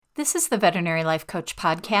This is the Veterinary Life Coach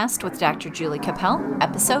Podcast with Dr. Julie Capel,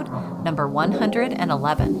 episode number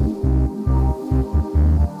 111.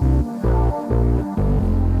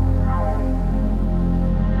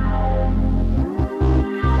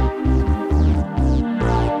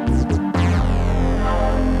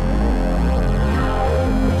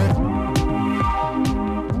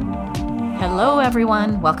 Hello,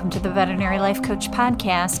 everyone. Welcome to the Veterinary Life Coach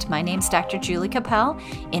Podcast. My name's Dr. Julie Capel,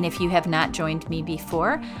 and if you have not joined me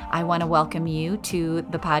before, I want to welcome you to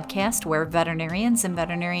the podcast where veterinarians and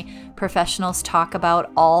veterinary professionals talk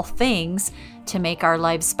about all things to make our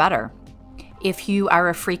lives better. If you are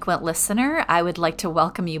a frequent listener, I would like to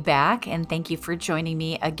welcome you back and thank you for joining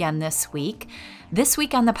me again this week. This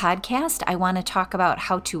week on the podcast, I want to talk about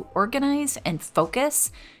how to organize and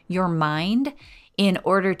focus your mind in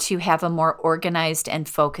order to have a more organized and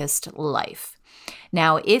focused life.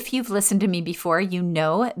 Now, if you've listened to me before, you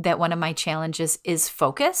know that one of my challenges is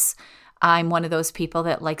focus. I'm one of those people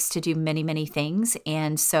that likes to do many, many things.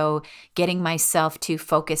 And so getting myself to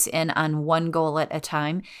focus in on one goal at a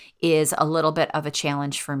time is a little bit of a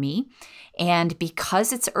challenge for me. And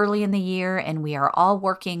because it's early in the year and we are all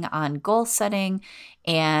working on goal setting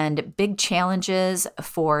and big challenges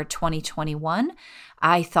for 2021,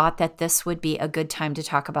 I thought that this would be a good time to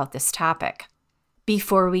talk about this topic.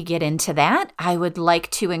 Before we get into that, I would like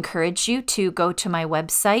to encourage you to go to my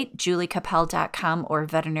website, juliecapel.com or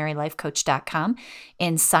veterinarylifecoach.com,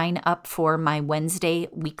 and sign up for my Wednesday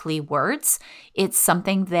weekly words. It's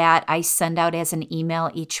something that I send out as an email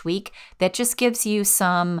each week that just gives you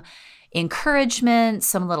some encouragement,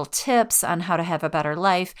 some little tips on how to have a better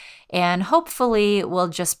life, and hopefully will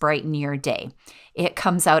just brighten your day. It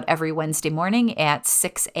comes out every Wednesday morning at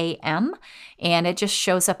 6 a.m. and it just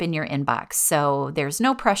shows up in your inbox. So there's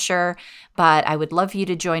no pressure, but I would love you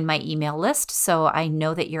to join my email list so I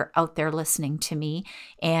know that you're out there listening to me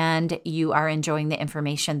and you are enjoying the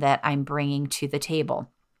information that I'm bringing to the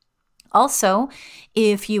table. Also,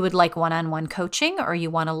 if you would like one-on-one coaching or you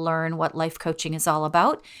want to learn what life coaching is all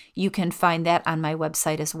about, you can find that on my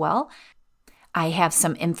website as well. I have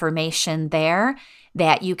some information there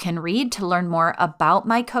that you can read to learn more about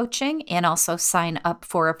my coaching and also sign up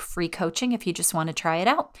for a free coaching if you just want to try it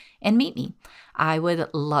out and meet me. I would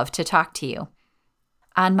love to talk to you.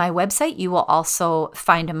 On my website, you will also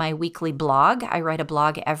find my weekly blog. I write a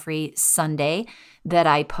blog every Sunday that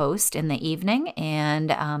I post in the evening,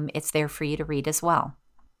 and it's there for you to read as well.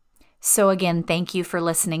 So again, thank you for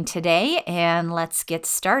listening today, and let's get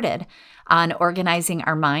started on organizing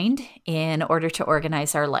our mind in order to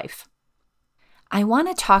organize our life. I want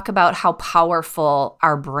to talk about how powerful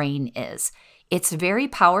our brain is. It's very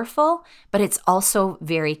powerful, but it's also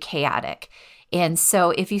very chaotic. And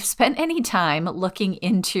so if you've spent any time looking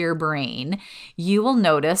into your brain, you will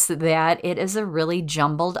notice that it is a really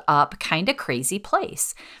jumbled up, kind of crazy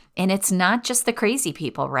place. And it's not just the crazy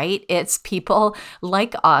people, right? It's people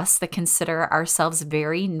like us that consider ourselves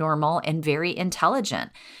very normal and very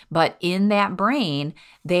intelligent. But in that brain,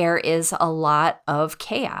 there is a lot of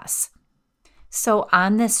chaos. So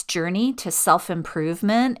on this journey to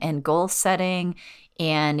self-improvement and goal setting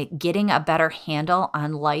and getting a better handle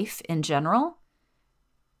on life in general,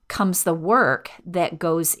 comes the work that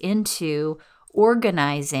goes into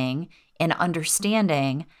organizing and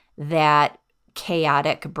understanding that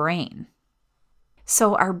chaotic brain.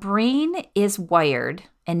 So our brain is wired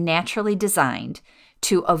and naturally designed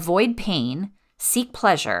to avoid pain, seek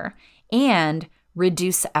pleasure, and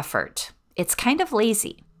reduce effort. It's kind of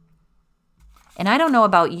lazy. And I don't know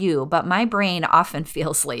about you, but my brain often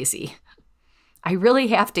feels lazy. I really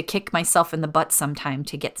have to kick myself in the butt sometime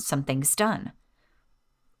to get some things done.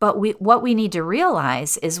 But what we need to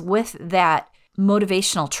realize is with that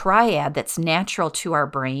motivational triad that's natural to our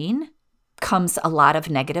brain comes a lot of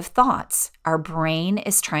negative thoughts. Our brain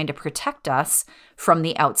is trying to protect us from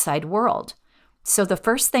the outside world. So the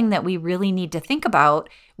first thing that we really need to think about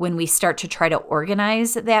when we start to try to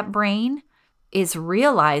organize that brain is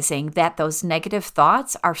realizing that those negative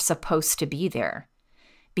thoughts are supposed to be there.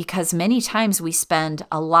 Because many times we spend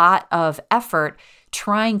a lot of effort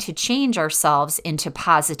trying to change ourselves into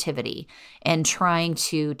positivity and trying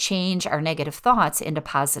to change our negative thoughts into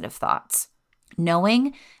positive thoughts.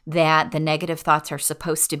 Knowing that the negative thoughts are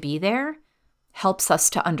supposed to be there helps us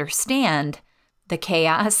to understand the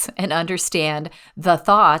chaos and understand the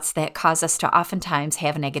thoughts that cause us to oftentimes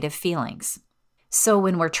have negative feelings. So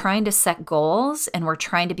when we're trying to set goals and we're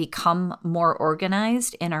trying to become more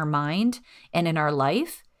organized in our mind and in our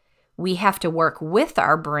life, we have to work with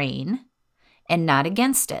our brain and not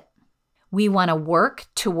against it. We want to work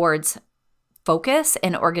towards focus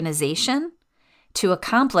and organization to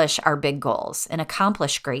accomplish our big goals and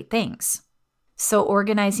accomplish great things. So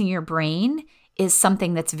organizing your brain is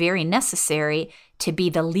something that's very necessary to be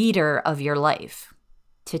the leader of your life,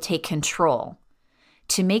 to take control,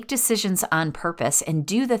 to make decisions on purpose and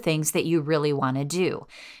do the things that you really want to do.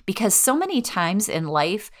 Because so many times in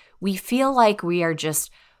life, we feel like we are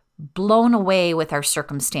just blown away with our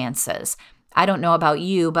circumstances. I don't know about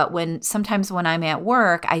you, but sometimes when I'm at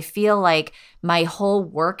work, I feel like my whole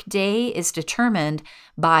work day is determined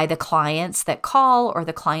by the clients that call or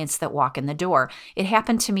the clients that walk in the door. It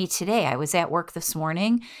happened to me today. I was at work this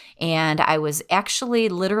morning and I was actually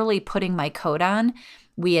literally putting my coat on.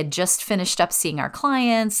 We had just finished up seeing our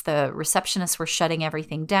clients. The receptionists were shutting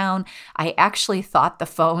everything down. I actually thought the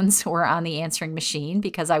phones were on the answering machine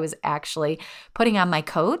because I was actually putting on my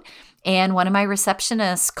coat. And one of my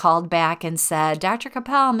receptionists called back and said, Dr.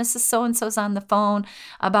 Capel, Mrs. So-and-so's on the phone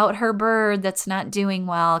about her bird that's not doing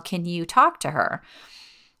well. Can you talk to her?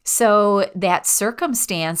 So that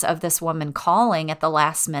circumstance of this woman calling at the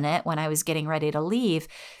last minute when I was getting ready to leave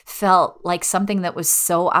felt like something that was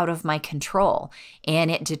so out of my control, and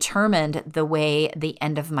it determined the way the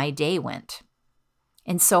end of my day went.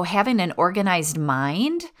 And so having an organized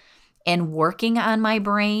mind and working on my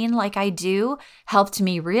brain like I do helped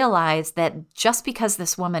me realize that just because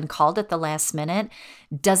this woman called at the last minute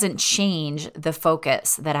doesn't change the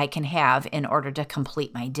focus that I can have in order to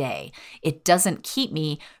complete my day. It doesn't keep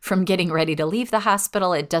me from getting ready to leave the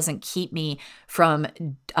hospital. It doesn't keep me from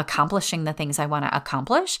accomplishing the things I want to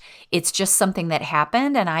accomplish. It's just something that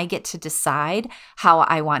happened, and I get to decide how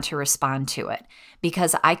I want to respond to it.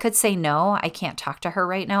 Because I could say, no, I can't talk to her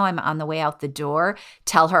right now. I'm on the way out the door.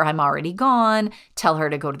 Tell her I'm already gone. Tell her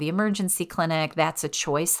to go to the emergency clinic. That's a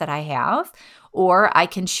choice that I have. Or I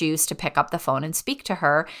can choose to pick up the phone and speak to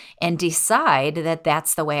her and decide that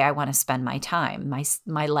that's the way I want to spend my time,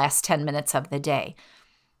 my last 10 minutes of the day.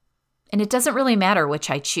 And it doesn't really matter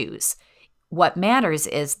which I choose. What matters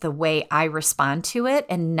is the way I respond to it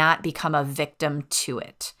and not become a victim to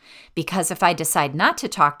it. Because if I decide not to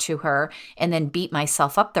talk to her and then beat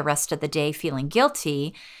myself up the rest of the day feeling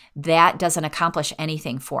guilty, that doesn't accomplish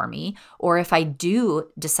anything for me. Or if I do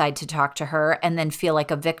decide to talk to her and then feel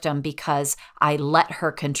like a victim because I let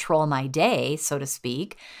her control my day, so to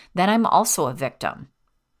speak, then I'm also a victim.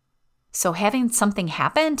 So having something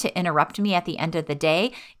happen to interrupt me at the end of the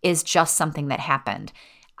day is just something that happened.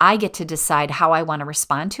 I get to decide how I want to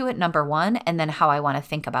respond to it, number one, and then how I want to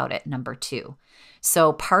think about it, number two.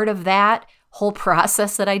 So part of that whole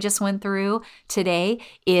process that I just went through today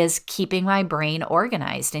is keeping my brain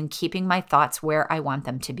organized and keeping my thoughts where I want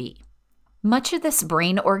them to be. Much of this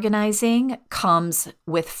brain organizing comes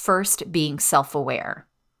with first being self-aware.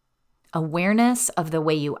 Awareness of the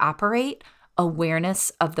way you operate,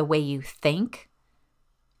 awareness of the way you think,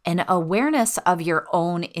 and awareness of your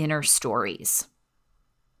own inner stories.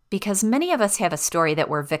 Because many of us have a story that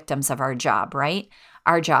we're victims of our job, right?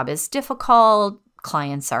 Our job is difficult,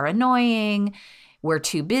 clients are annoying, we're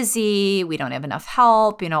too busy, we don't have enough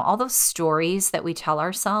help, all those stories that we tell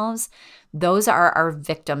ourselves, those are our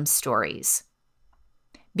victim stories.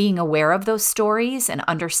 Being aware of those stories and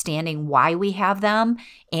understanding why we have them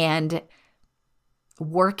and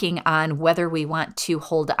working on whether we want to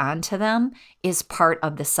hold on to them is part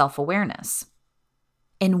of the self-awareness.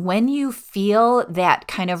 And when you feel that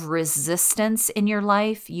kind of resistance in your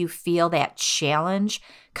life, you feel that challenge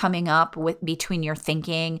coming up between your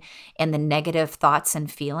thinking and the negative thoughts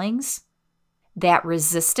and feelings, that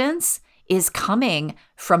resistance is coming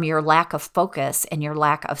from your lack of focus and your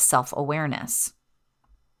lack of self-awareness.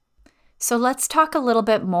 So let's talk a little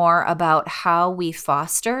bit more about how we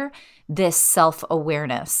foster this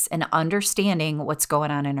self-awareness and understanding what's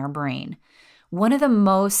going on in our brain. One of the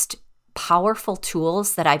most powerful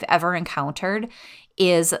tools that I've ever encountered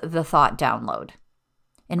is the thought download.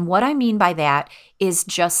 And what I mean by that is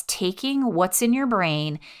just taking what's in your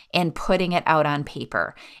brain and putting it out on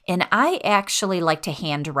paper. And I actually like to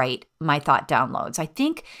handwrite my thought downloads. I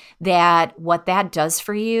think that what that does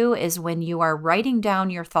for you is when you are writing down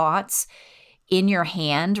your thoughts in your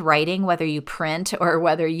hand, writing, whether you print or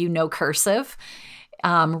whether you know cursive,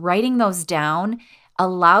 writing those down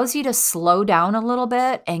allows you to slow down a little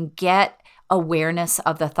bit and get awareness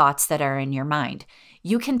of the thoughts that are in your mind.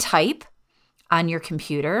 You can type on your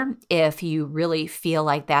computer if you really feel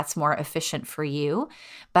like that's more efficient for you.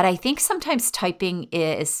 But I think sometimes typing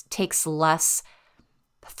takes less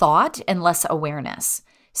thought and less awareness.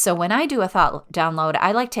 So when I do a thought download,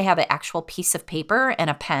 I like to have an actual piece of paper and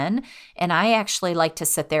a pen, and I actually like to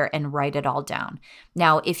sit there and write it all down.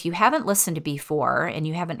 Now, if you haven't listened before and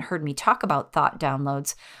you haven't heard me talk about thought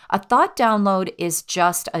downloads, a thought download is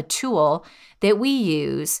just a tool that we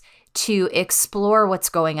use to explore what's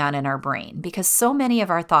going on in our brain, because so many of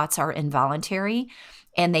our thoughts are involuntary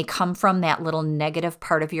and they come from that little negative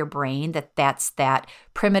part of your brain that's that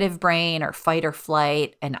primitive brain or fight or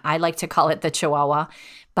flight, and I like to call it the chihuahua.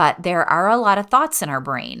 But there are a lot of thoughts in our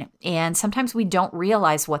brain, and sometimes we don't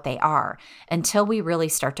realize what they are until we really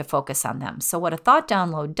start to focus on them. So what a thought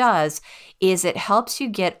download does is it helps you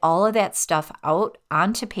get all of that stuff out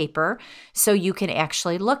onto paper so you can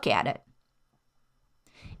actually look at it.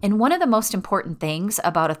 And one of the most important things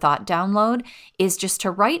about a thought download is just to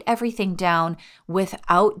write everything down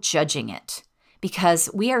without judging it. Because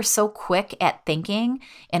we are so quick at thinking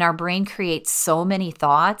and our brain creates so many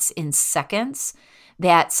thoughts in seconds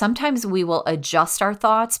that sometimes we will adjust our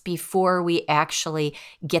thoughts before we actually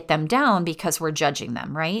get them down because we're judging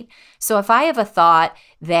them, right? So if I have a thought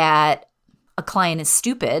that a client is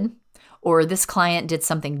stupid or this client did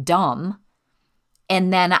something dumb,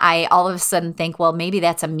 and then I all of a sudden think, well, maybe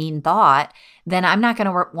that's a mean thought, then I'm not going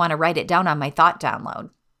to want to write it down on my thought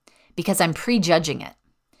download because I'm prejudging it.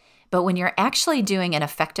 But when you're actually doing an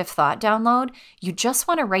effective thought download, you just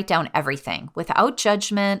want to write down everything without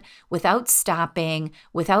judgment, without stopping,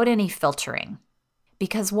 without any filtering.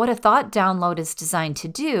 Because what a thought download is designed to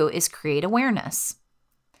do is create awareness.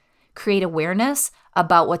 Create awareness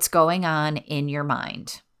about what's going on in your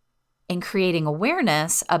mind. And creating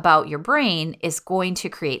awareness about your brain is going to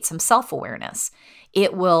create some self-awareness.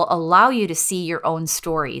 It will allow you to see your own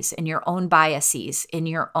stories and your own biases and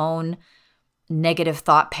your own negative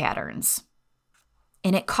thought patterns.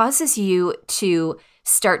 And it causes you to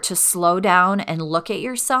start to slow down and look at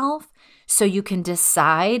yourself so you can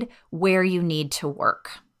decide where you need to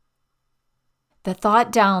work. The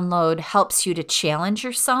thought download helps you to challenge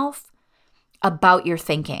yourself about your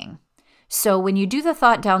thinking. So when you do the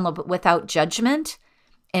thought download without judgment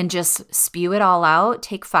and just spew it all out,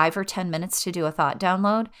 take 5 or 10 minutes to do a thought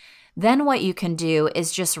download, then what you can do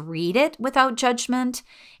is just read it without judgment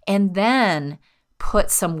and then put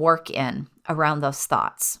some work in around those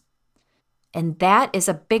thoughts. And that is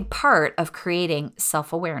a big part of creating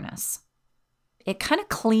self-awareness. It kind of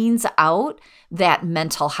cleans out that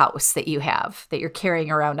mental house that you have, that you're carrying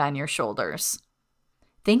around on your shoulders.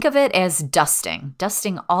 Think of it as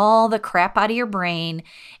dusting all the crap out of your brain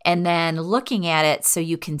and then looking at it so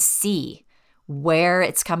you can see where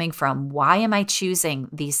it's coming from. Why am I choosing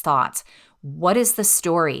these thoughts? What is the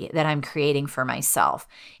story that I'm creating for myself?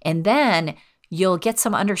 And then you'll get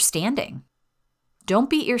some understanding. Don't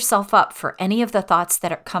beat yourself up for any of the thoughts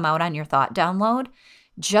that come out on your thought download.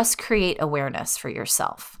 Just create awareness for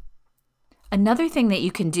yourself. Another thing that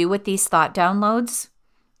you can do with these thought downloads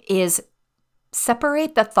is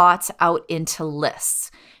separate the thoughts out into lists,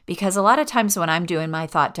 because a lot of times when I'm doing my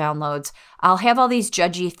thought downloads, I'll have all these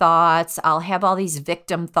judgy thoughts, I'll have all these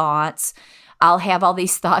victim thoughts, I'll have all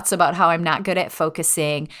these thoughts about how I'm not good at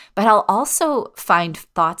focusing, but I'll also find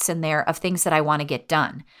thoughts in there of things that I want to get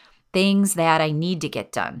done, things that I need to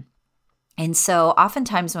get done. And so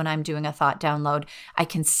oftentimes when I'm doing a thought download, I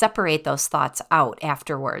can separate those thoughts out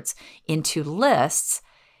afterwards into lists,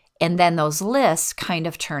 and then those lists kind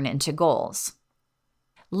of turn into goals.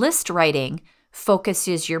 List writing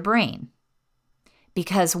focuses your brain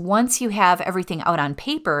because once you have everything out on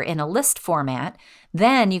paper in a list format,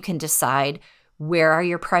 then you can decide where are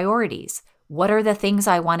your priorities? What are the things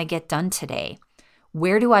I want to get done today?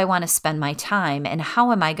 Where do I want to spend my time? And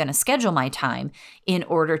how am I going to schedule my time in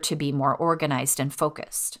order to be more organized and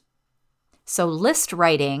focused? So list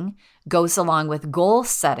writing goes along with goal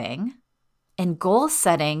setting. And goal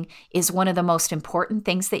setting is one of the most important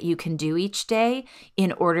things that you can do each day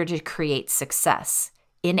in order to create success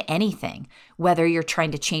in anything, whether you're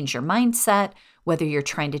trying to change your mindset, whether you're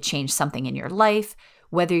trying to change something in your life,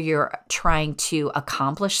 whether you're trying to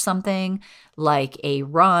accomplish something like a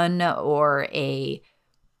run or a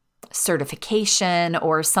certification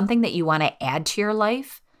or something that you want to add to your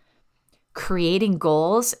life. Creating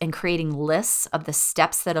goals and creating lists of the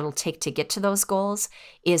steps that it'll take to get to those goals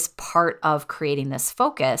is part of creating this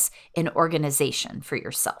focus and organization for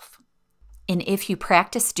yourself. And if you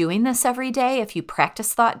practice doing this every day, if you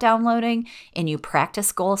practice thought downloading and you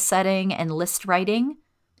practice goal setting and list writing,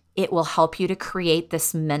 it will help you to create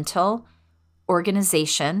this mental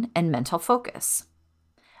organization and mental focus.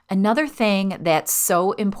 Another thing that's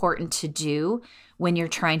so important to do when you're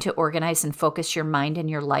trying to organize and focus your mind and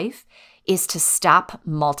your life is to stop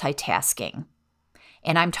multitasking.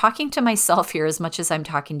 And I'm talking to myself here as much as I'm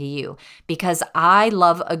talking to you because I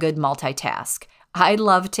love a good multitask. I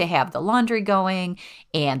love to have the laundry going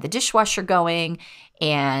and the dishwasher going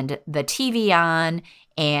and the TV on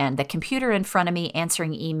and the computer in front of me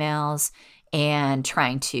answering emails and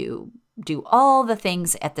trying to do all the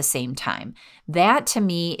things at the same time. That to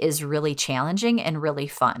me is really challenging and really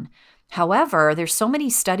fun. However, there's so many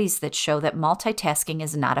studies that show that multitasking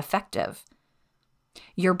is not effective.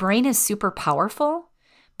 Your brain is super powerful,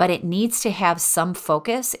 but it needs to have some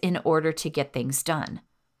focus in order to get things done.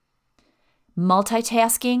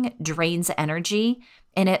 Multitasking drains energy,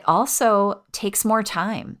 and it also takes more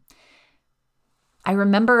time. I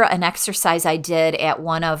remember an exercise I did at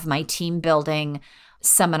one of my team building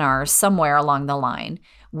seminars somewhere along the line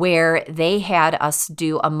where they had us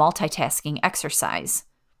do a multitasking exercise.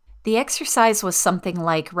 The exercise was something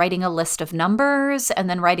like writing a list of numbers and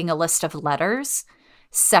then writing a list of letters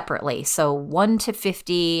separately. So 1 to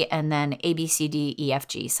 50 and then A, B, C, D, E, F,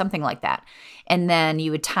 G, something like that. And then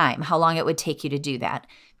you would time how long it would take you to do that.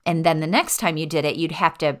 And then the next time you did it, you'd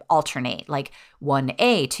have to alternate like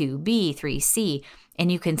 1A, 2B, 3C.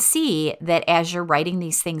 And you can see that as you're writing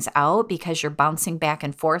these things out, because you're bouncing back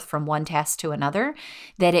and forth from one task to another,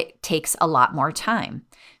 that it takes a lot more time.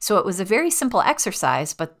 So it was a very simple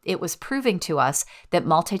exercise, but it was proving to us that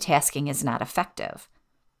multitasking is not effective.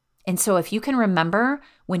 And so if you can remember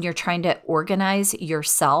when you're trying to organize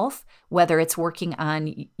yourself, whether it's working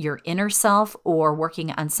on your inner self or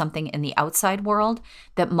working on something in the outside world,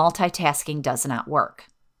 that multitasking does not work.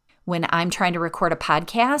 When I'm trying to record a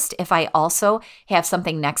podcast, if I also have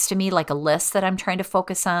something next to me, like a list that I'm trying to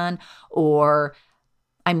focus on, or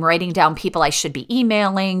I'm writing down people I should be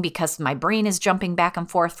emailing because my brain is jumping back and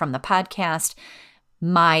forth from the podcast,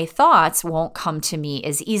 my thoughts won't come to me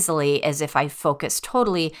as easily as if I focus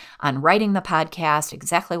totally on writing the podcast,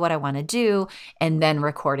 exactly what I want to do, and then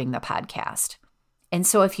recording the podcast. And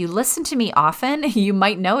so if you listen to me often, you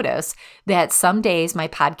might notice that some days my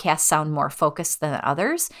podcasts sound more focused than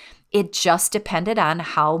others. It just depended on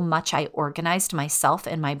how much I organized myself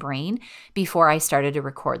and my brain before I started to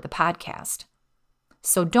record the podcast.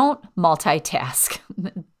 So don't multitask,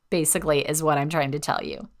 basically, is what I'm trying to tell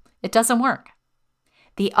you. It doesn't work.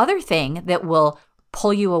 The other thing that will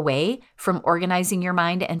pull you away from organizing your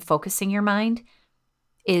mind and focusing your mind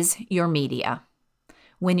is your media.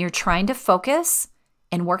 When you're trying to focus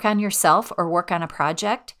and work on yourself or work on a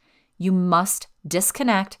project, you must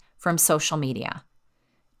disconnect from social media.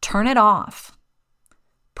 Turn it off.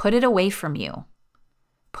 Put it away from you.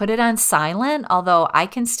 Put it on silent, although I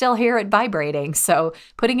can still hear it vibrating. So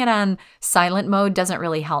putting it on silent mode doesn't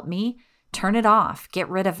really help me. Turn it off. Get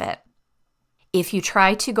rid of it. If you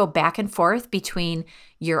try to go back and forth between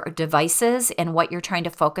your devices and what you're trying to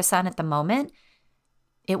focus on at the moment,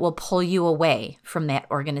 it will pull you away from that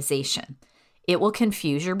organization. It will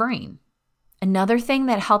confuse your brain. Another thing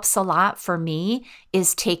that helps a lot for me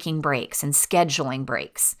is taking breaks and scheduling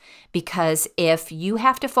breaks. Because if you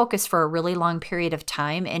have to focus for a really long period of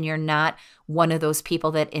time and you're not one of those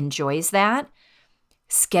people that enjoys that,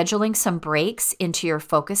 scheduling some breaks into your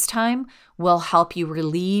focus time will help you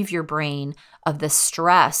relieve your brain of the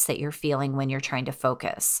stress that you're feeling when you're trying to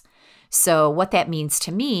focus. So what that means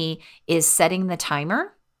to me is setting the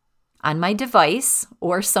timer on my device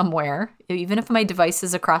or somewhere, even if my device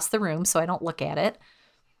is across the room so I don't look at it,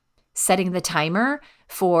 setting the timer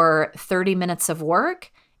for 30 minutes of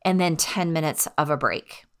work and then 10 minutes of a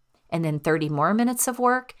break, and then 30 more minutes of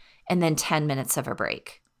work and then 10 minutes of a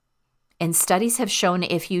break. And studies have shown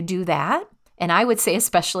if you do that, and I would say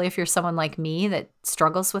especially if you're someone like me that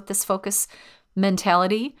struggles with this focus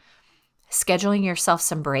mentality, scheduling yourself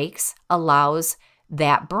some breaks allows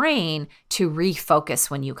that brain to refocus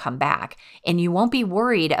when you come back. And you won't be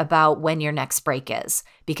worried about when your next break is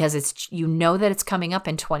because you know that it's coming up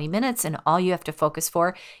in 20 minutes and all you have to focus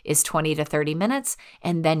for is 20 to 30 minutes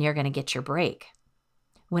and then you're going to get your break.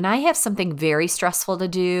 When I have something very stressful to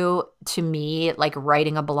do, to me, like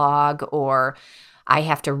writing a blog, or I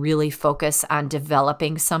have to really focus on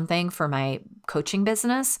developing something for my coaching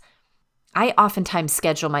business, I oftentimes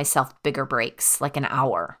schedule myself bigger breaks, like an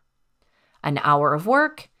hour of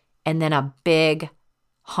work, and then a big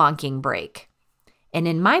honking break. And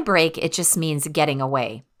in my break, it just means getting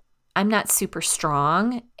away. I'm not super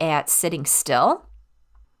strong at sitting still.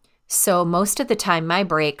 So most of the time, my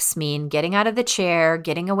breaks mean getting out of the chair,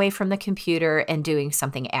 getting away from the computer, and doing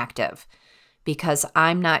something active. because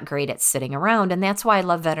I'm not great at sitting around. And that's why I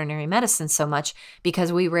love veterinary medicine so much,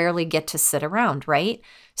 because we rarely get to sit around, right?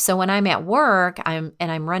 So when I'm at work, I'm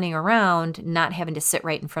running around, not having to sit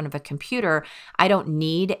right in front of a computer, I don't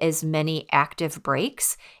need as many active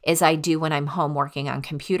breaks as I do when I'm home working on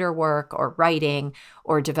computer work or writing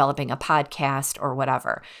or developing a podcast or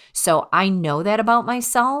whatever. So I know that about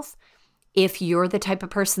myself. If you're the type of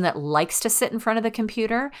person that likes to sit in front of the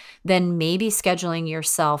computer, then maybe scheduling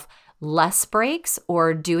yourself less breaks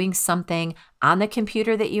or doing something on the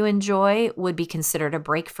computer that you enjoy would be considered a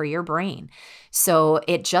break for your brain. So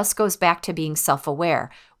it just goes back to being self-aware.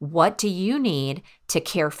 What do you need to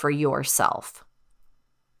care for yourself?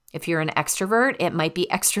 If you're an extrovert, it might be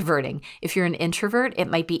extroverting. If you're an introvert, it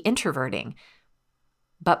might be introverting.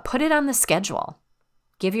 But put it on the schedule.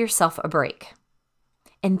 Give yourself a break.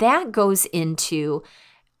 And that goes into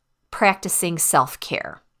practicing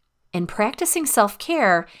self-care. And practicing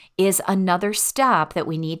self-care is another step that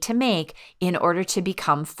we need to make in order to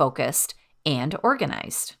become focused and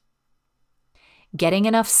organized. Getting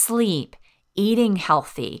enough sleep, eating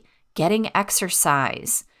healthy, getting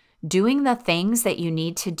exercise, doing the things that you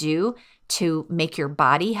need to do to make your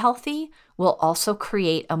body healthy will also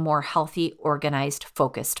create a more healthy, organized,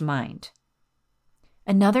 focused mind.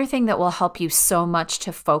 Another thing that will help you so much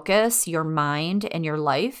to focus your mind and your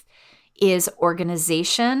life is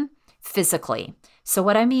organization physically. So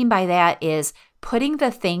what I mean by that is putting the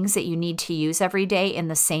things that you need to use every day in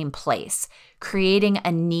the same place, creating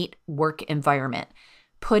a neat work environment,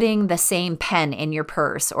 putting the same pen in your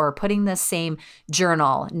purse or putting the same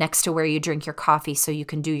journal next to where you drink your coffee so you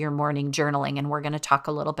can do your morning journaling. And we're going to talk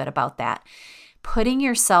a little bit about that. Putting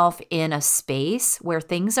yourself in a space where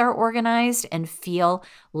things are organized and feel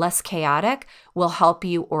less chaotic will help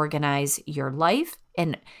you organize your life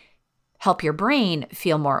and help your brain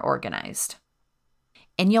feel more organized.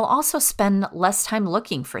 And you'll also spend less time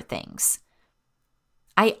looking for things.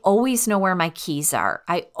 I always know where my keys are.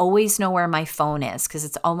 I always know where my phone is because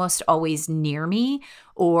it's almost always near me,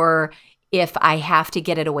 or if I have to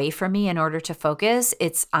get it away from me in order to focus,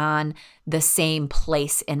 it's on the same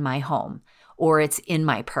place in my home, or it's in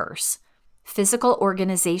my purse. Physical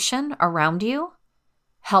organization around you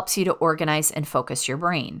helps you to organize and focus your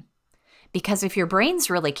brain. Because if your brain's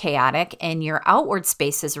really chaotic and your outward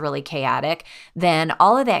space is really chaotic, then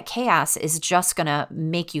all of that chaos is just going to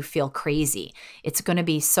make you feel crazy. It's going to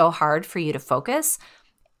be so hard for you to focus.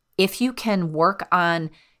 If you can work on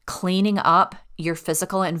cleaning up your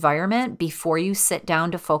physical environment before you sit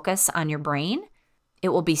down to focus on your brain, it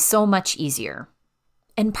will be so much easier.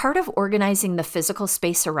 And part of organizing the physical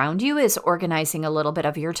space around you is organizing a little bit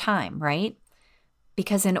of your time, right?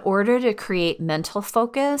 Because in order to create mental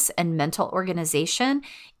focus and mental organization,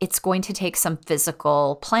 it's going to take some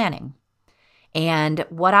physical planning. And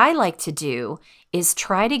what I like to do is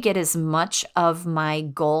try to get as much of my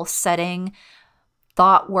goal setting,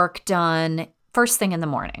 thought work done first thing in the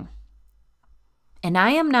morning. And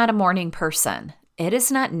I am not a morning person. It is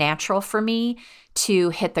not natural for me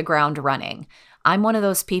to hit the ground running. I'm one of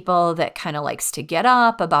those people that kind of likes to get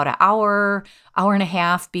up about an hour and a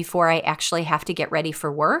half before I actually have to get ready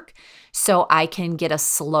for work so I can get a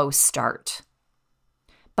slow start.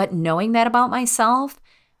 But knowing that about myself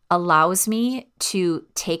allows me to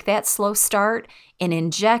take that slow start and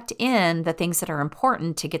inject in the things that are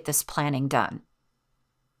important to get this planning done.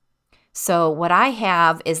 So what I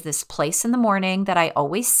have is this place in the morning that I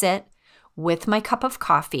always sit with my cup of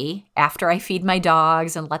coffee after I feed my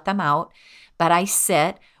dogs and let them out. But I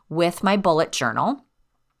sit with my bullet journal.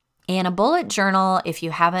 And a bullet journal, if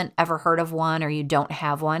you haven't ever heard of one or you don't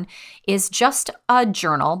have one, is just a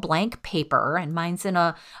journal, blank paper. And mine's in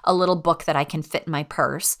a little book that I can fit in my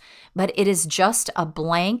purse. But it is just a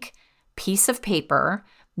blank piece of paper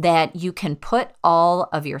that you can put all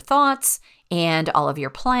of your thoughts and all of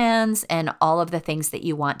your plans and all of the things that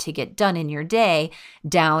you want to get done in your day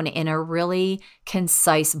down in a really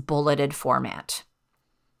concise bulleted format.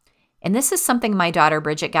 And this is something my daughter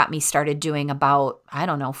Bridget got me started doing about,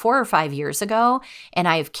 4 or 5 years ago. And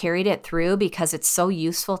I have carried it through because it's so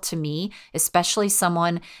useful to me, especially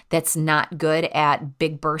someone that's not good at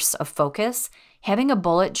big bursts of focus. Having a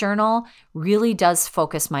bullet journal really does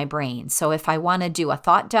focus my brain. So if I want to do a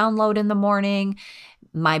thought download in the morning,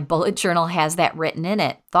 my bullet journal has that written in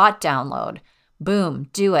it. Thought download. Boom,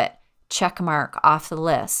 do it. Check mark off the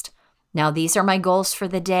list. Now, these are my goals for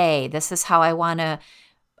the day. This is how I want to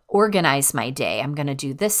organize my day. I'm going to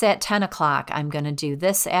do this at 10 o'clock. I'm going to do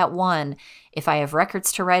this at 1. If I have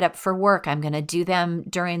records to write up for work, I'm going to do them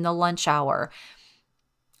during the lunch hour.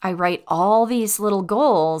 I write all these little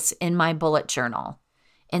goals in my bullet journal.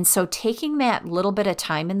 And so taking that little bit of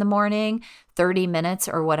time in the morning, 30 minutes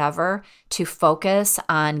or whatever to focus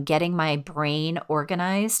on getting my brain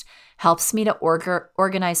organized helps me to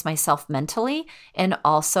organize myself mentally and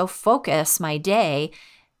also focus my day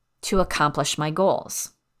to accomplish my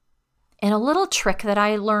goals. And a little trick that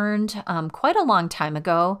I learned quite a long time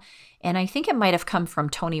ago, and I think it might have come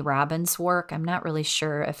from Tony Robbins' work. I'm not really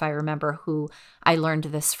sure if I remember who I learned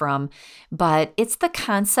this from, but it's the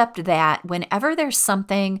concept that whenever there's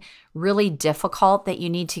something really difficult that you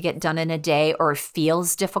need to get done in a day or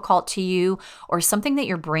feels difficult to you, or something that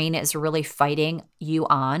your brain is really fighting you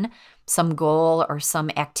on, some goal or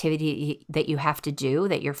some activity that you have to do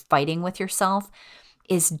that you're fighting with yourself,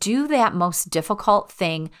 is do that most difficult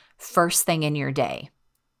thing first thing in your day.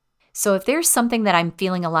 So if there's something that I'm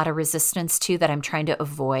feeling a lot of resistance to that I'm trying to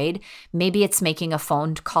avoid, maybe it's making a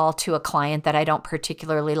phone call to a client that I don't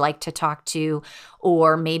particularly like to talk to,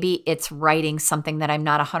 or maybe it's writing something that I'm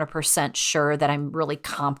not 100% sure that I'm really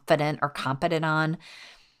confident or competent on.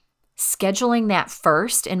 Scheduling that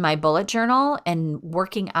first in my bullet journal and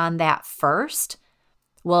working on that first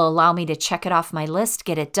will allow me to check it off my list,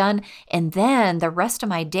 get it done, and then the rest of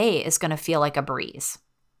my day is going to feel like a breeze.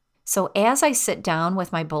 So as I sit down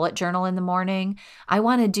with my bullet journal in the morning, I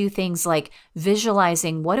want to do things like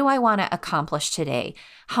visualizing, what do I want to accomplish today?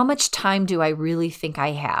 How much time do I really think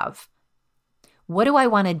I have? What do I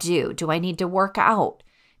want to do? Do I need to work out?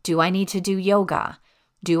 Do I need to do yoga?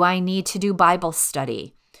 Do I need to do Bible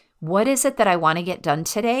study? What is it that I want to get done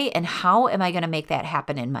today, and how am I going to make that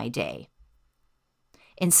happen in my day?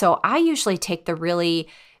 And so I usually take the really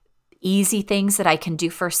easy things that I can do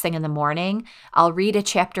first thing in the morning. I'll read a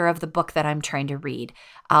chapter of the book that I'm trying to read.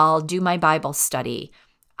 I'll do my Bible study.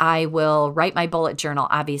 I will write my bullet journal,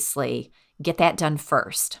 obviously, get that done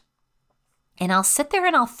first. And I'll sit there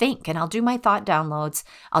and I'll think and I'll do my thought downloads.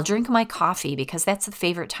 I'll drink my coffee because that's the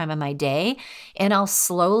favorite time of my day. And I'll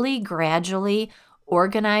slowly, gradually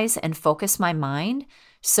organize and focus my mind.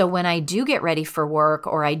 So when I do get ready for work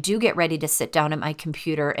or I do get ready to sit down at my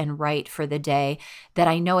computer and write for the day, that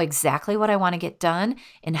I know exactly what I want to get done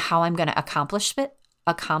and how I'm going to accomplish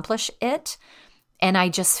it. And I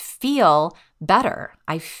just feel better.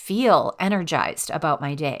 I feel energized about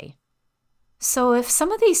my day. So if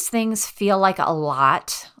some of these things feel like a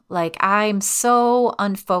lot, like I'm so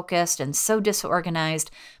unfocused and so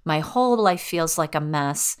disorganized, my whole life feels like a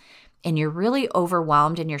mess, and you're really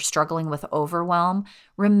overwhelmed and you're struggling with overwhelm,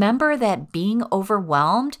 remember that being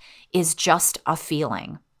overwhelmed is just a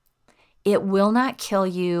feeling. It will not kill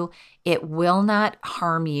you. It will not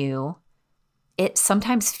harm you. It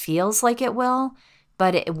sometimes feels like it will,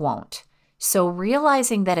 but it won't. So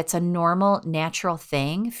realizing that it's a normal, natural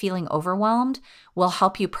thing, feeling overwhelmed, will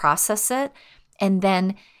help you process it. And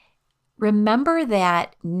then remember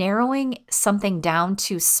that narrowing something down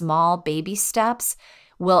to small baby steps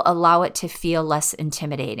will allow it to feel less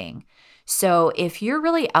intimidating. So if you're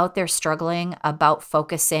really out there struggling about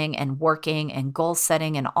focusing and working and goal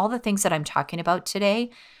setting and all the things that I'm talking about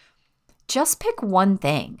today, just pick one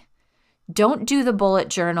thing. Don't do the bullet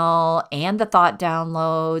journal and the thought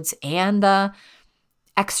downloads and the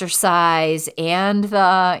exercise and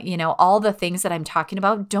the, all the things that I'm talking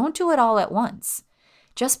about. Don't do it all at once.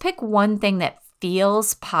 Just pick one thing that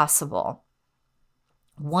feels possible.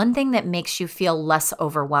 One thing that makes you feel less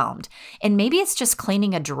overwhelmed. And maybe it's just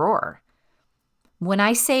cleaning a drawer. When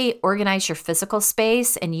I say organize your physical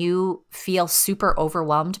space and you feel super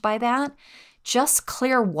overwhelmed by that, just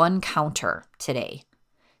clear one counter today.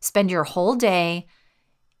 Spend your whole day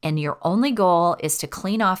and your only goal is to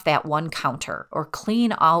clean off that one counter or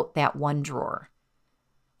clean out that one drawer.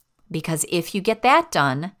 Because if you get that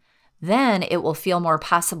done, then it will feel more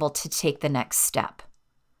possible to take the next step.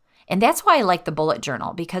 And that's why I like the bullet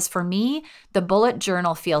journal, because for me, the bullet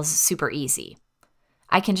journal feels super easy.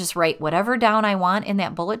 I can just write whatever down I want in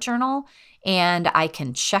that bullet journal and I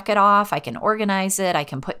can check it off. I can organize it. I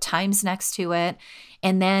can put times next to it.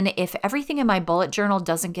 And then if everything in my bullet journal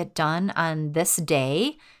doesn't get done on this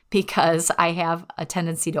day, because I have a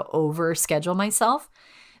tendency to overschedule myself,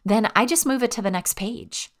 then I just move it to the next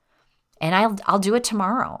page and I'll do it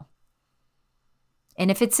tomorrow. And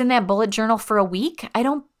if it's in that bullet journal for a week, I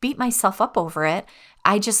don't beat myself up over it.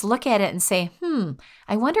 I just look at it and say,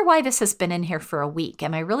 I wonder why this has been in here for a week.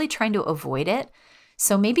 Am I really trying to avoid it?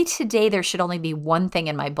 So maybe today there should only be one thing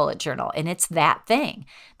in my bullet journal, and it's that thing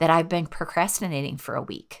that I've been procrastinating for a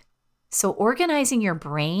week. So organizing your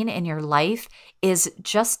brain and your life is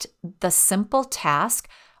just the simple task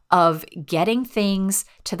of getting things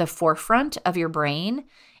to the forefront of your brain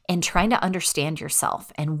and trying to understand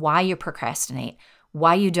yourself and why you procrastinate,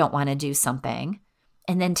 why you don't want to do something,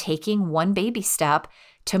 and then taking one baby step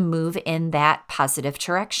to move in that positive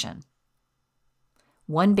direction.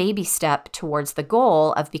 one baby step towards the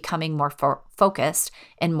goal of becoming more focused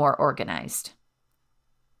and more organized.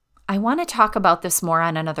 I want to talk about this more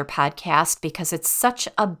on another podcast because it's such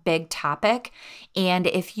a big topic. And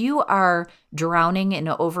if you are drowning in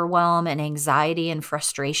overwhelm and anxiety and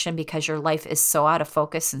frustration because your life is so out of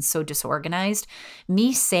focus and so disorganized,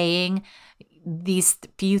 me saying these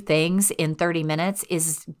few things in 30 minutes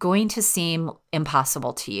is going to seem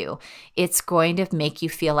impossible to you. It's going to make you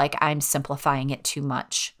feel like I'm simplifying it too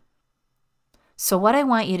much. So what I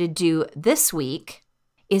want you to do this week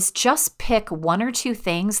is just pick one or two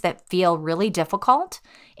things that feel really difficult,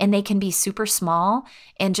 and they can be super small,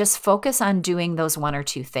 and just focus on doing those one or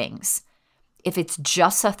two things. If it's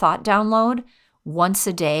just a thought download once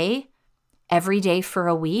a day, every day for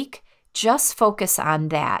a week, just focus on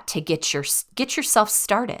that to get yourself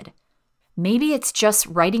started. Maybe it's just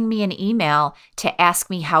writing me an email to ask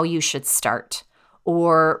me how you should start,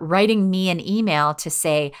 or writing me an email to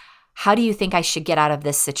say, how do you think I should get out of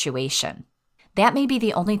this situation? That may be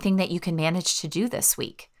the only thing that you can manage to do this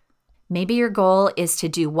week. Maybe your goal is to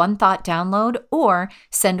do one thought download or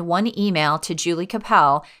send one email to Julie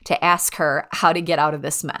Capel to ask her how to get out of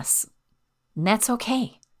this mess. And that's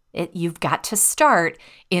okay. You've got to start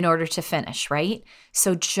in order to finish, right?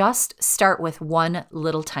 So just start with one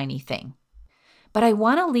little tiny thing. But I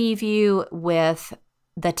want to leave you with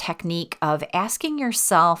the technique of asking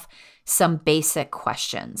yourself some basic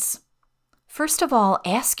questions. First of all,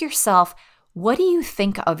 ask yourself, what do you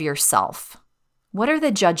think of yourself? What are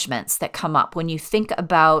the judgments that come up when you think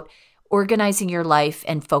about organizing your life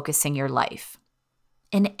and focusing your life?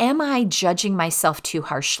 And am I judging myself too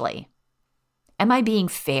harshly? Am I being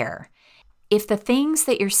fair? If the things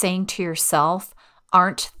that you're saying to yourself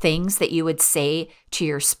aren't things that you would say to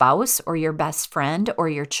your spouse or your best friend or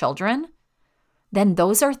your children, then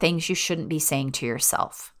those are things you shouldn't be saying to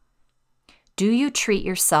yourself. Do you treat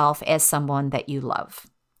yourself as someone that you love?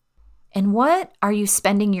 And what are you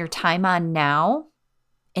spending your time on now?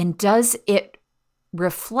 And does it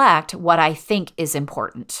reflect what I think is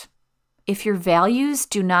important? If your values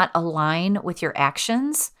do not align with your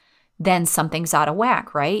actions, then something's out of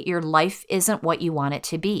whack, right? Your life isn't what you want it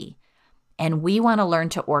to be. And we want to learn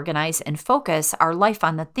to organize and focus our life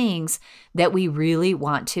on the things that we really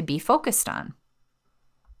want to be focused on.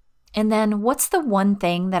 And then what's the one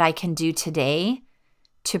thing that I can do today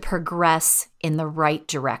to progress in the right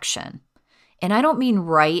direction? And I don't mean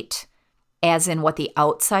right as in what the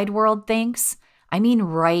outside world thinks. I mean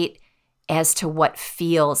right as to what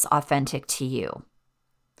feels authentic to you.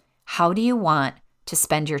 How do you want to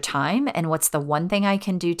spend your time? And what's the one thing I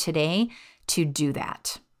can do today to do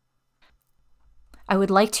that? I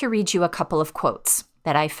would like to read you a couple of quotes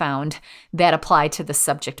that I found that apply to the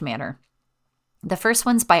subject matter. The first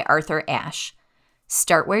one's by Arthur Ashe.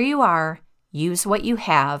 Start where you are, use what you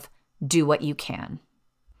have, do what you can.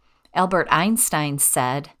 Albert Einstein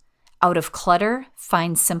said, out of clutter,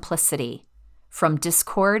 find simplicity. From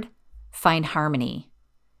discord, find harmony.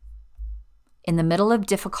 In the middle of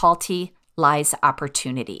difficulty lies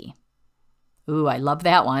opportunity. Ooh, I love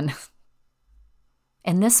that one.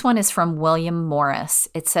 And this one is from William Morris.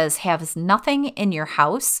 It says, have nothing in your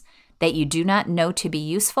house that you do not know to be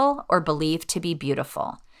useful or believe to be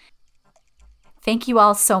beautiful. Thank you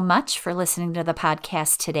all so much for listening to the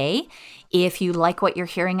podcast today. If you like what you're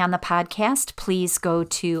hearing on the podcast, please go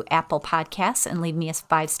to Apple Podcasts and leave me a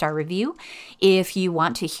 5-star review. If you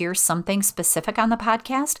want to hear something specific on the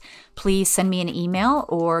podcast, please send me an email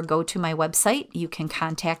or go to my website. You can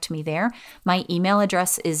contact me there. My email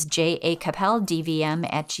address is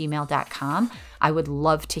jacapeldvm@gmail.com. I would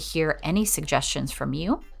love to hear any suggestions from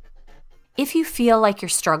you. If you feel like you're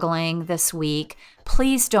struggling this week,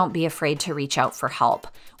 please don't be afraid to reach out for help.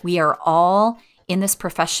 We are all in this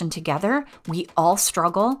profession together. We all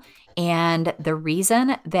struggle. And the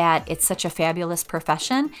reason that it's such a fabulous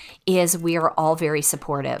profession is we are all very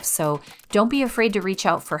supportive. So don't be afraid to reach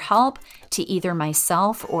out for help to either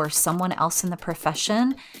myself or someone else in the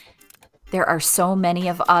profession. There are so many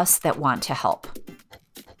of us that want to help.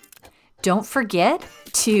 Don't forget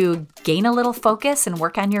to gain a little focus and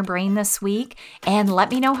work on your brain this week, and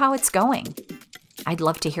let me know how it's going. I'd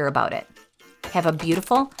love to hear about it. Have a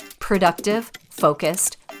beautiful, productive,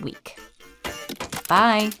 focused week.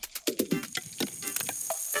 Bye.